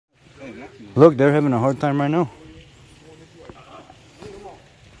Look, they're having a hard time right now.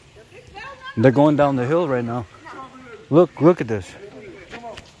 They're going down the hill right now. Look at this.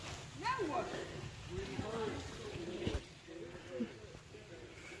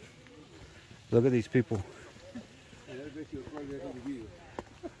 Look at these people.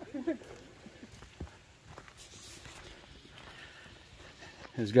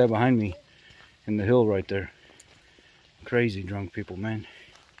 This guy behind me in the hill right there. Crazy drunk people, man.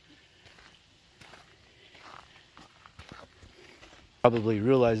 Probably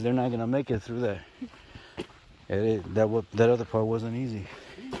realize they're not gonna make it through that. That other part wasn't easy.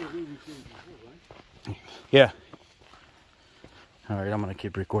 Yeah. All right, I'm gonna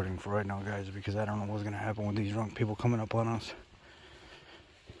keep recording for right now, guys, because I don't know what's gonna happen with these drunk people coming up on us.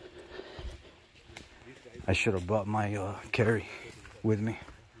 I should have brought my carry with me.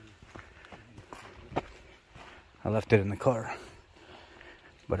 I left it in the car,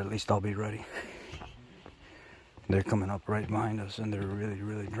 but at least I'll be ready. They're coming up right behind us, and they're really,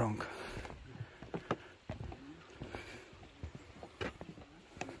 really drunk.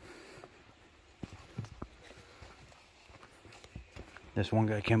 This one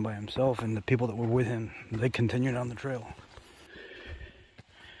guy came by himself, and the people that were with him, they continued on the trail.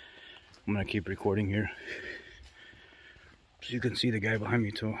 I'm gonna keep recording here, so you can see the guy behind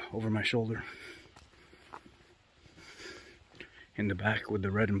me over my shoulder. In the back with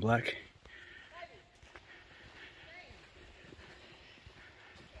the red and black.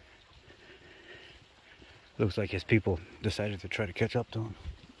 Looks like his people decided to try to catch up to him.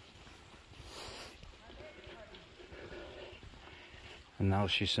 And now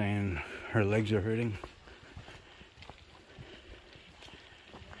she's saying her legs are hurting.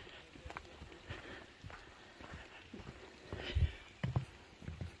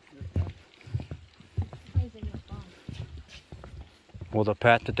 Well, the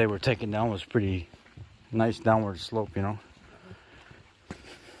path that they were taking down was pretty nice downward slope, you know.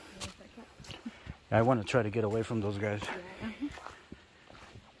 I want to try to get away from those guys.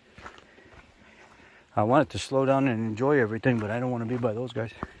 I wanted to slow down and enjoy everything, but I don't want to be by those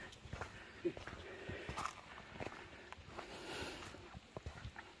guys.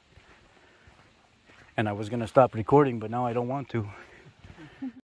 And I was going to stop recording, but now I don't want to.